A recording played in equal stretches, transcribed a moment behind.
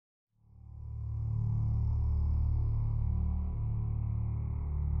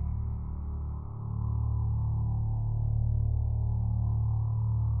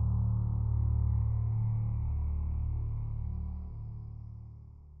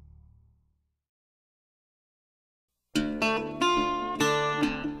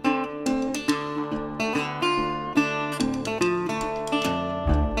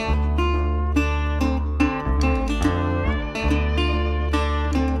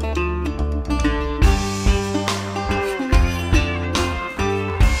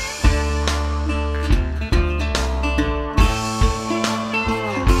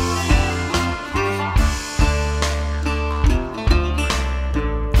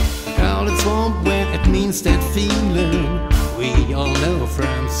swamp when it means that feeling we all know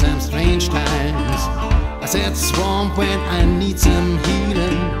from some strange times. I said swamp when I need some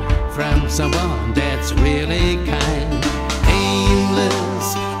healing from someone that's really kind.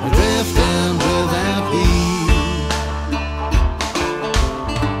 Aimless, drifting without leave.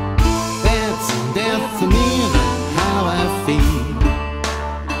 That's the meaning how I feel.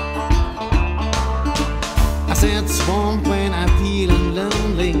 I said swamp when I'm feeling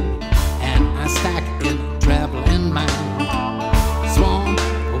lonely and I'm stuck in trouble in mind. Swamp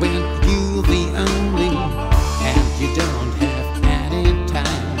when you're the only and you don't have any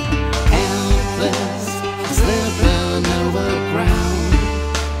time. Helpless, slipping over ground.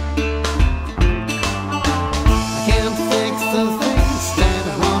 I can't fix the things that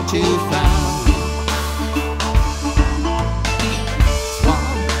I want to find.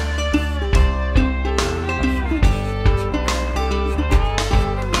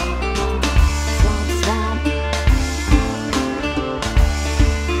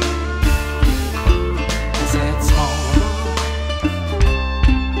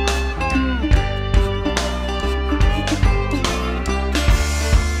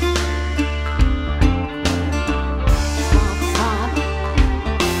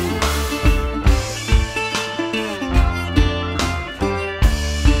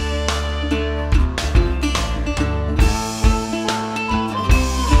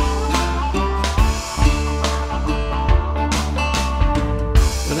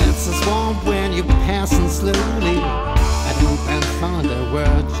 When you're passing slowly, I don't find a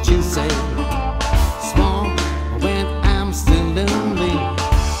word to say. Swamp when I'm still lonely,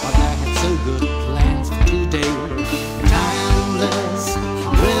 but I had so good plans for today. Timeless,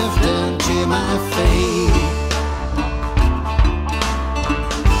 drifting to my fate.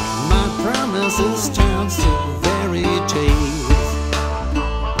 My promises turn to very tales.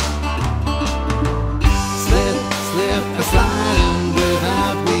 Slip, sliding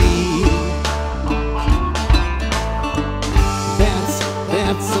without me.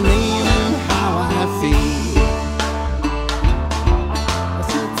 That's the meaning how I feel. I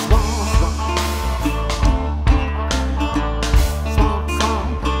said swamp, swamp,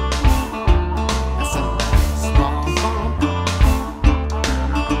 swamp. I said swamp, swamp.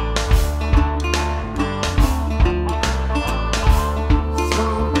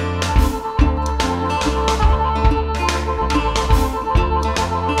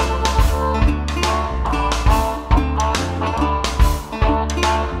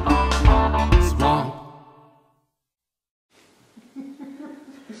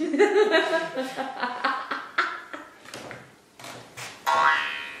 Ha ha ha ha.